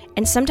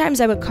 And sometimes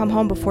I would come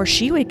home before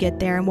she would get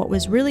there. And what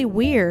was really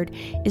weird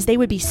is they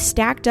would be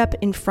stacked up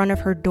in front of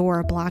her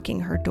door, blocking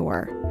her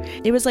door.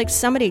 It was like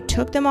somebody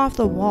took them off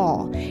the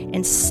wall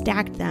and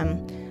stacked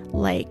them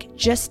like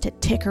just to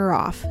tick her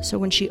off. So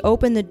when she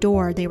opened the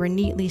door, they were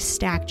neatly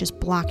stacked, just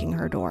blocking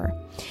her door.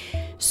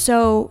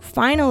 So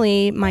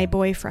finally, my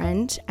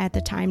boyfriend, at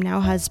the time now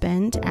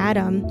husband,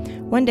 Adam,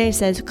 one day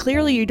says,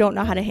 clearly you don't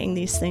know how to hang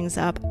these things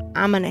up.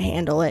 I'm going to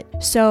handle it.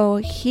 So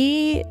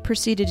he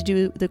proceeded to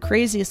do the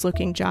craziest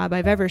looking job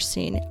I've ever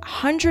seen.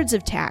 Hundreds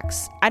of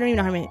tacks. I don't even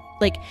know how many.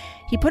 Like,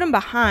 he put them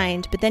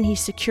behind, but then he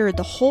secured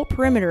the whole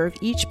perimeter of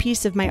each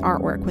piece of my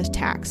artwork with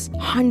tacks.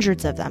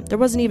 Hundreds of them. There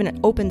wasn't even an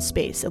open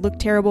space. It looked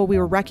terrible. We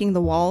were wrecking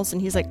the walls,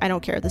 and he's like, I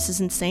don't care. This is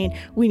insane.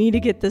 We need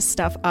to get this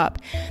stuff up.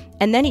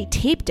 And then he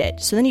taped it.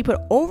 So then he put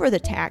over the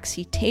tacks,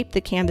 he taped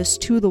the canvas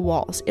to the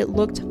walls. It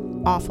looked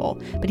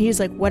awful. But he was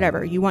like,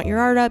 whatever. You want your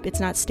art up? It's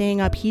not staying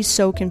up. He's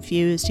so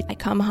confused. I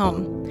come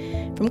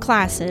home from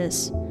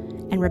classes,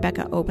 and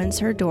Rebecca opens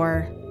her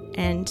door,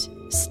 and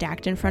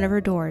stacked in front of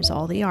her door is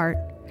all the art.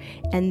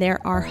 And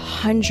there are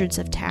hundreds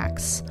of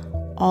tacks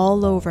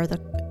all over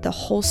the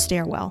whole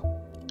stairwell.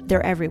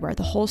 They're everywhere.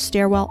 The whole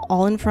stairwell,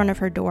 all in front of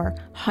her door.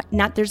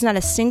 There's not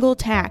a single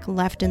tack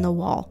left in the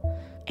wall.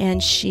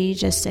 And she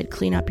just said,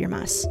 clean up your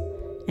mess,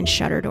 and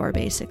shut her door,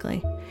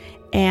 basically.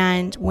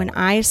 And when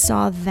I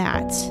saw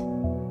that,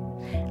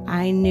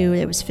 I knew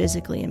it was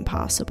physically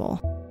impossible.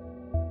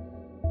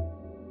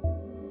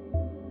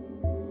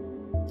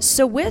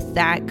 So with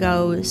that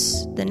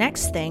goes the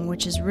next thing,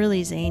 which is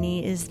really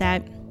zany, is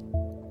that,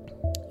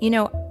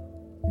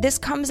 this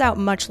comes out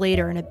much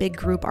later in a big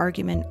group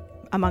argument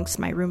amongst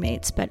my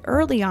roommates. But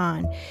early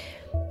on,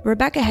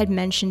 Rebecca had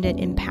mentioned it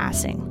in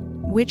passing,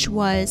 which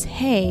was,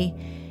 hey,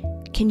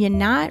 can you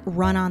not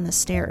run on the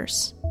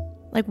stairs?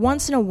 Like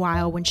once in a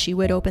while when she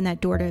would open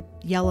that door to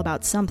yell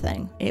about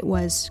something, it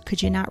was,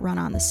 could you not run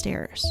on the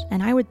stairs?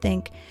 And I would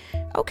think,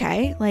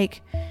 okay,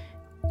 like,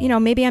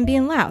 maybe I'm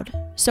being loud.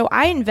 So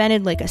I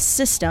invented like a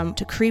system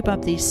to creep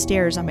up these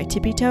stairs on my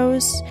tippy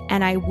toes,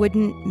 and I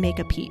wouldn't make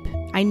a peep.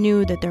 I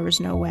knew that there was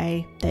no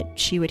way that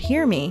she would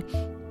hear me.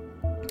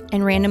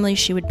 And randomly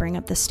she would bring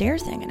up the stair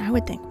thing, and I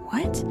would think,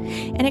 what?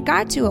 And it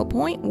got to a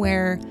point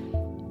where,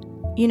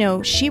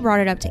 she brought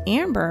it up to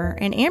Amber,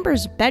 and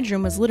Amber's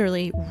bedroom was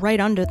literally right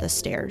under the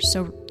stairs.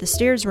 So the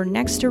stairs were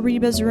next to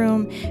Reba's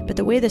room, but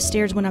the way the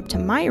stairs went up to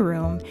my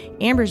room,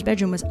 Amber's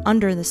bedroom was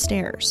under the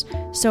stairs.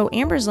 So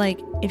Amber's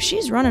like, if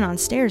she's running on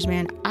stairs,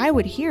 man, I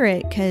would hear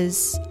it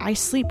because I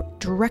sleep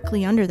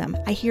directly under them.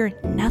 I hear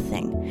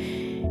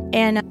nothing.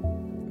 And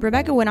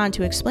Rebecca went on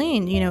to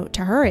explain,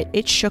 to her,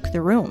 it shook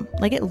the room.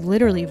 Like it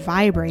literally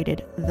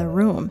vibrated the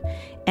room.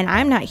 And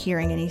I'm not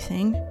hearing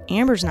anything.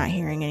 Amber's not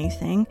hearing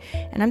anything.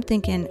 And I'm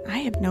thinking, I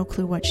have no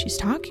clue what she's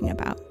talking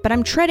about. But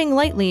I'm treading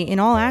lightly in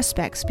all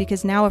aspects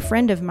because now a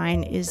friend of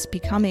mine is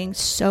becoming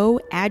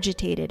so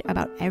agitated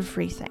about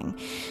everything.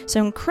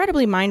 So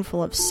incredibly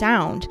mindful of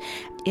sound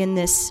in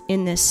this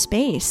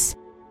space.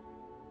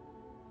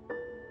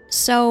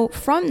 So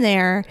from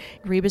there,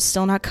 Reba's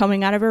still not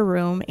coming out of her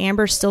room.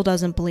 Amber still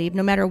doesn't believe,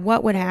 no matter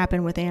what would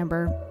happen with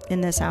Amber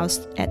in this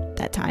house at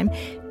that time,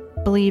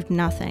 believed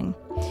nothing.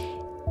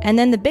 And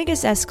then the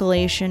biggest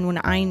escalation when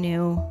I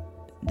knew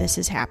this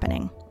is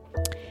happening.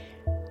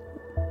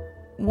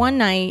 One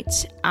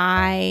night,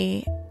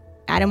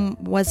 Adam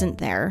wasn't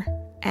there,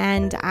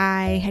 and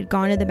I had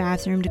gone to the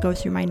bathroom to go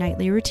through my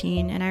nightly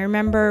routine. And I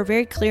remember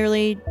very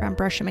clearly, I'm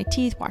brushing my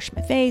teeth, washing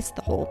my face,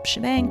 the whole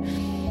shebang.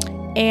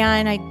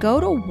 And I go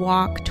to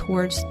walk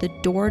towards the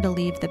door to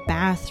leave the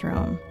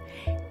bathroom,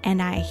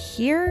 and I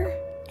hear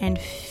and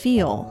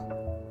feel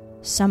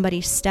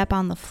somebody step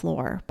on the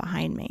floor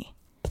behind me.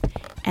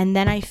 And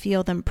then I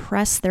feel them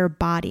press their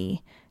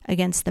body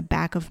against the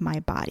back of my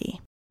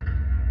body.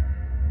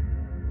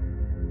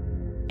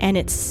 And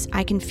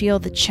I can feel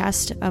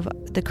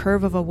the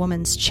curve of a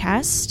woman's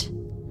chest.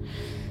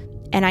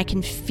 And I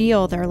can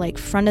feel their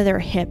front of their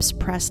hips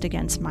pressed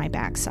against my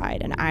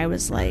backside. And I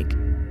was like,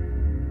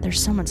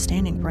 there's someone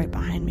standing right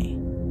behind me.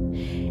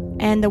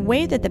 And the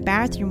way that the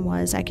bathroom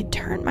was, I could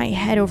turn my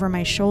head over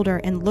my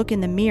shoulder and look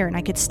in the mirror, and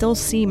I could still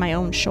see my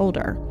own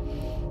shoulder.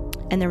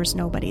 And there was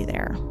nobody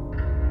there.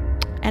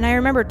 And I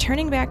remember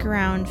turning back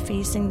around,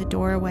 facing the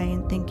doorway,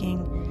 and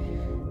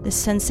thinking, this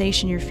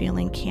sensation you're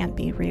feeling can't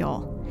be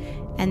real.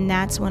 And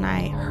that's when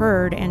I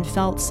heard and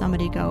felt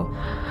somebody go,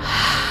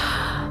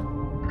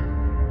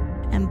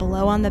 and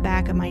blow on the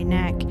back of my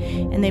neck.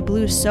 And they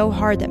blew so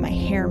hard that my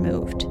hair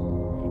moved.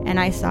 And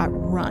I thought,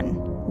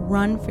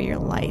 run for your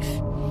life.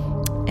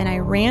 And I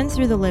ran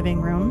through the living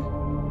room,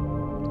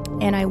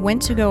 and I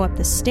went to go up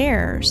the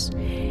stairs.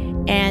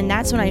 And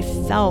that's when I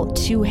felt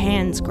two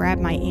hands grab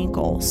my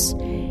ankles.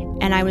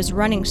 And I was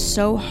running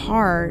so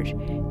hard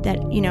that,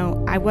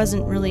 I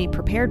wasn't really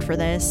prepared for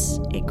this.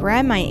 It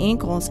grabbed my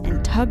ankles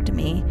and tugged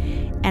me.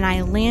 And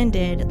I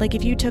landed, like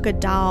if you took a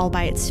doll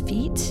by its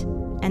feet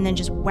and then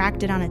just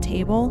whacked it on a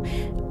table,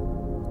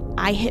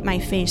 I hit my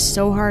face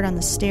so hard on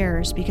the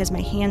stairs because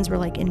my hands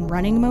were in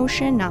running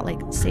motion,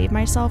 not save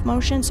myself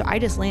motion. So I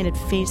just landed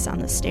face on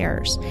the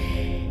stairs.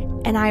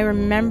 And I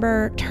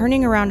remember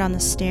turning around on the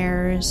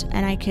stairs,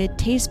 and I could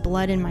taste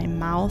blood in my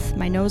mouth.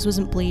 My nose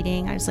wasn't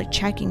bleeding. I was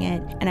checking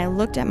it, and I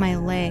looked at my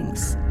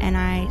legs, and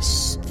I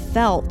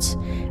felt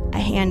a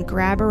hand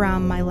grab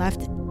around my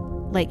left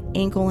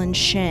ankle and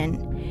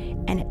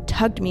shin, and it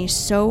tugged me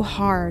so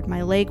hard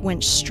my leg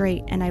went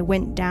straight, and I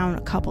went down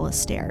a couple of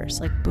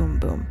stairs, boom,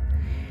 boom.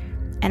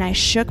 And I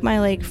shook my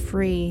leg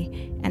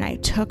free, and I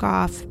took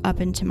off up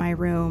into my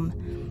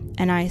room,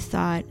 and I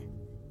thought,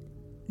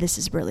 this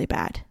is really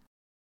bad.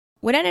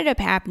 What ended up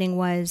happening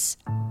was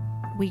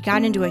we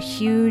got into a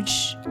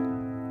huge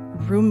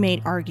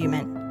roommate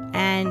argument,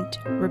 and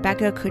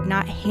Rebecca could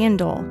not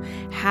handle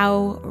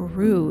how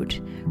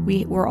rude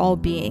we were all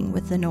being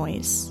with the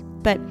noise.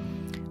 But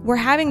we're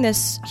having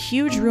this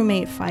huge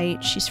roommate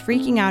fight. She's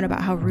freaking out about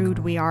how rude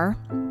we are.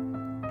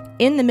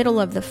 In the middle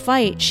of the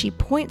fight, she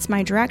points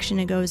my direction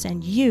and goes,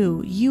 and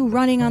you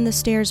running on the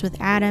stairs with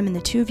Adam, and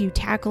the two of you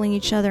tackling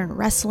each other and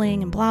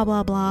wrestling and blah,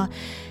 blah, blah.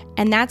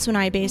 And that's when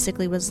I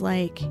basically was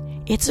like,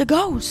 it's a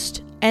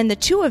ghost. And the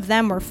two of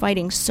them were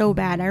fighting so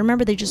bad. I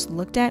remember they just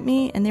looked at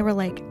me and they were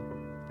like,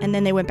 and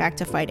then they went back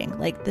to fighting.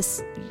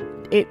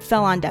 It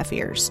fell on deaf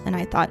ears. And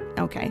I thought,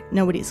 okay,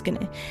 no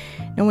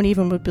one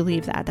even would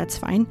believe that. That's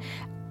fine.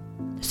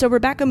 So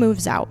Rebecca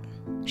moves out.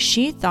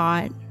 She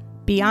thought,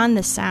 beyond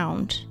the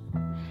sound,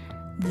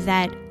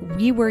 that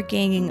we were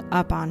ganging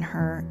up on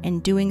her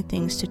and doing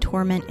things to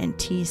torment and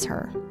tease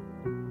her.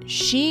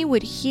 She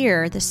would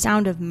hear the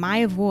sound of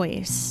my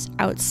voice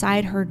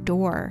outside her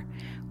door,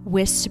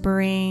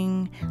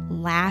 whispering,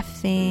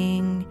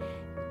 laughing,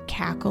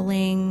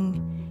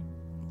 cackling,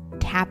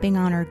 tapping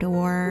on her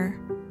door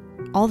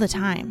all the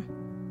time.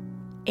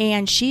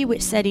 And she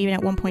said even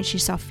at one point she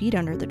saw feet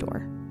under the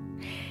door.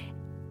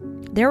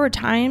 There were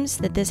times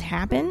that this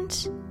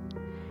happened,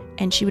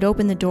 and she would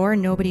open the door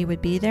and nobody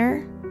would be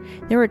there.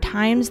 There were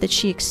times that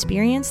she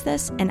experienced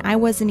this and I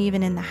wasn't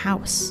even in the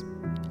house.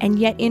 And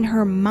yet in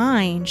her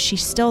mind, she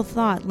still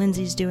thought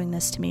Lindsay's doing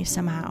this to me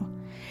somehow.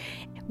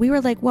 We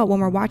were like, what, when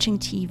we're watching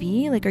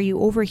TV? Like, are you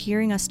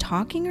overhearing us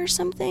talking or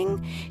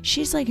something?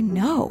 She's like,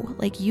 no,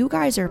 like you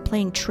guys are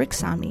playing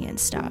tricks on me and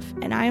stuff.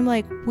 And I'm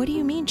like, what do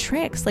you mean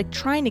tricks? Like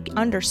trying to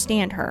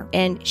understand her.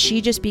 And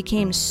she just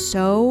became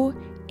so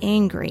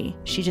angry.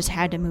 She just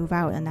had to move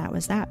out, and that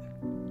was that.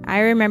 I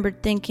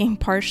remembered thinking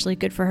partially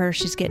good for her,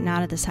 she's getting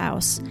out of this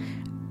house,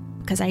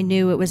 because I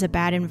knew it was a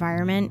bad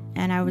environment,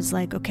 and I was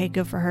like, okay,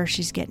 good for her,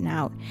 she's getting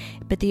out.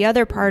 But the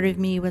other part of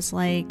me was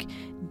like,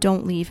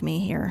 don't leave me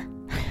here.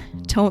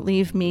 Don't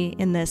leave me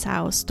in this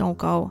house. Don't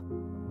go.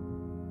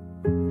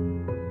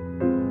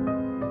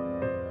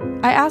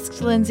 I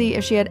asked Lindsay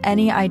if she had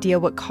any idea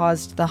what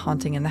caused the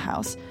haunting in the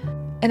house.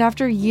 And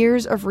after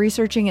years of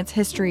researching its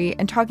history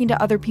and talking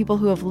to other people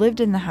who have lived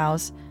in the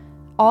house,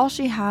 all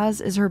she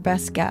has is her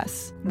best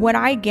guess. What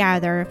I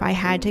gather, if I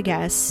had to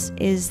guess,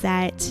 is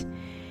that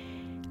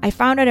I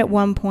found out at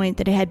one point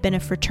that it had been a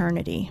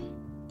fraternity.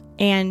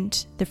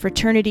 And the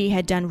fraternity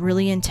had done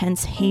really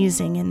intense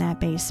hazing in that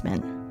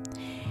basement.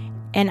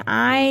 And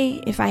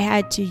if I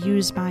had to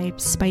use my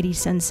spidey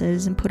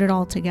senses and put it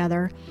all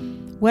together,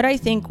 what I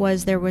think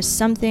was there was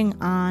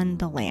something on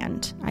the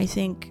land. I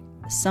think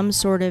some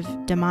sort of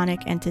demonic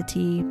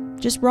entity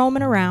just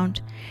roaming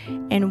around.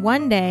 And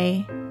one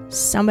day,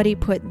 somebody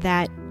put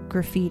that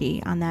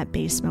graffiti on that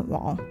basement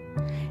wall.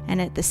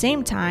 And at the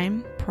same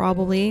time,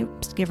 probably,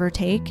 give or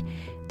take,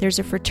 there's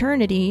a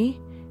fraternity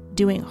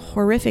doing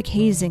horrific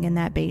hazing in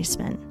that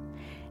basement.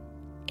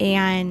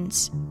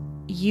 And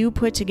you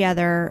put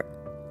together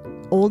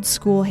old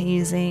school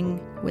hazing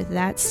with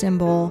that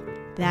symbol,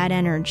 that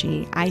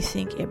energy. I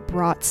think it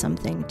brought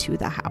something to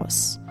the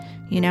house,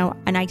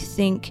 and I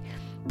think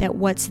that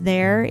what's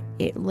there,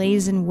 it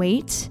lays in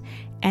wait,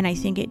 and I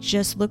think it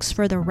just looks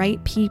for the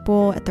right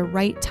people at the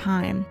right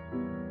time.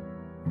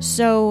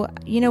 So,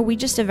 we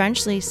just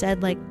eventually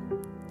said, like,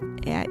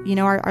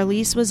 our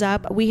lease was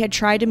up. We had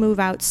tried to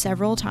move out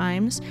several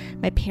times.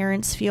 My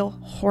parents feel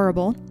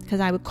horrible because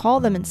I would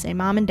call them and say,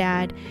 Mom and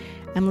Dad,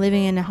 I'm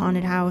living in a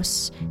haunted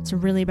house. It's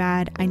really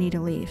bad. I need to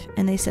leave.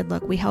 And they said,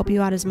 look, we help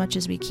you out as much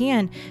as we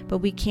can, but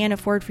we can't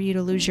afford for you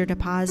to lose your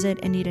deposit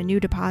and need a new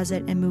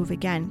deposit and move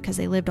again, because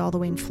they lived all the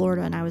way in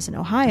Florida and I was in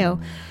Ohio.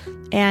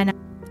 And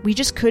we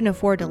just couldn't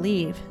afford to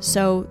leave.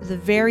 So the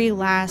very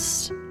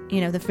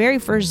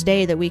first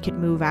day that we could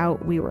move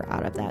out, we were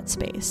out of that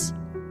space.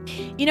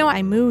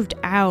 I moved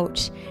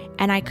out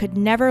and I could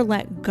never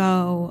let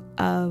go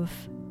of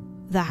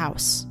the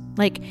house.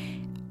 Like,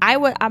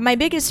 my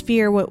biggest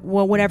fear,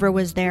 whatever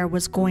was there,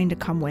 was going to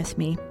come with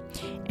me.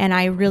 And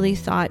I really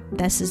thought,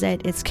 this is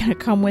it. It's going to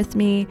come with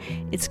me.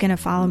 It's going to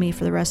follow me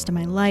for the rest of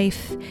my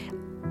life.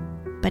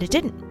 But it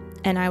didn't.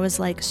 And I was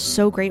like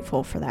so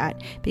grateful for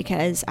that,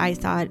 because I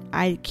thought,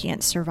 I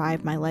can't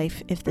survive my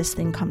life if this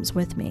thing comes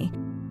with me.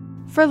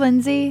 For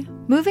Lindsay,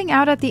 moving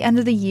out at the end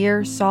of the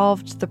year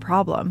solved the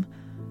problem.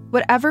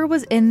 Whatever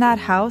was in that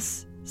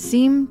house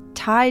seemed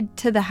tied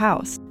to the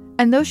house.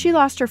 And though she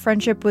lost her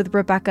friendship with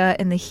Rebecca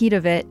in the heat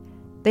of it,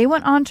 they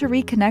went on to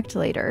reconnect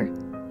later.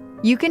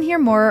 You can hear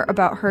more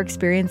about her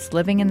experience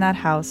living in that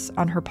house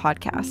on her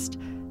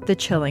podcast, The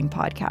Chilling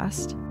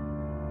Podcast.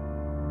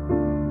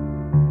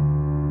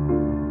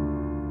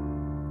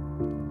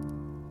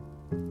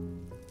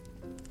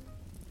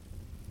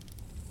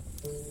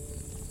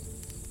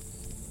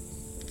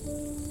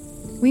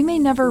 We may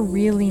never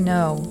really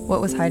know what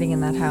was hiding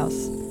in that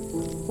house,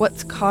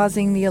 what's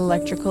causing the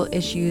electrical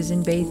issues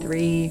in Bay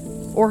 3,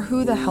 or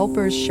who the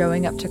helpers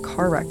showing up to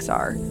car wrecks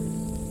are.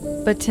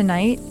 But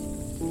tonight,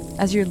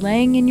 as you're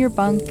laying in your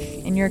bunk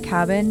in your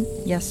cabin,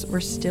 yes,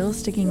 we're still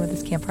sticking with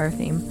this campfire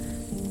theme,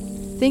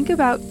 think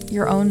about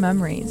your own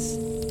memories.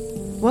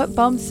 What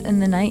bumps in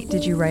the night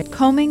did you write?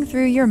 Combing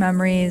through your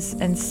memories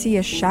and see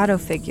a shadow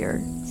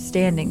figure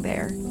standing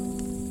there,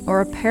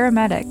 or a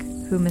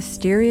paramedic who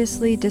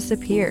mysteriously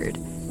disappeared.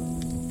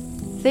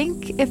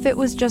 Think if it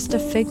was just a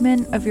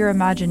figment of your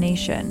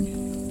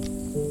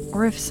imagination,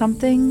 or if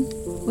something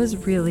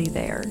was really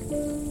there.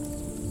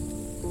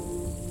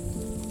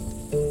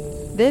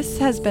 This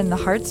has been the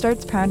Heart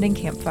Starts Pounding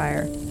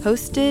Campfire,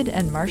 hosted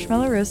and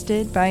marshmallow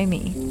roasted by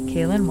me,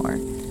 Kaylin Moore.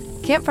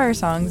 Campfire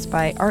songs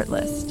by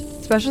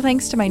Artlist. Special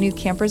thanks to my new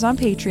campers on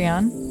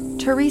Patreon: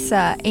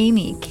 Teresa,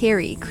 Amy,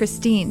 Carrie,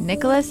 Christine,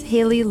 Nicholas,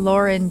 Haley,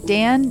 Lauren,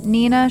 Dan,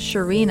 Nina,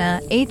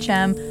 Sharina,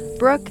 HM,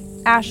 Brooke,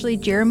 Ashley,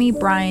 Jeremy,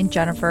 Brian,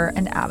 Jennifer,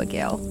 and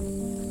Abigail.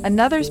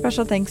 Another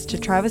special thanks to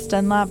Travis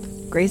Dunlap,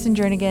 Grayson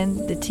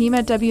Jernigan, the team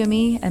at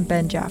WME, and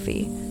Ben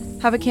Jaffe.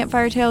 Have a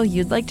campfire tale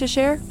you'd like to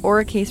share or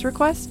a case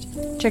request?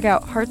 Check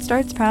out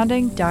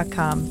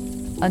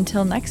heartstartspounding.com.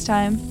 Until next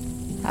time,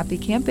 happy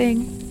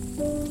camping.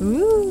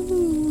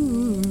 Ooh.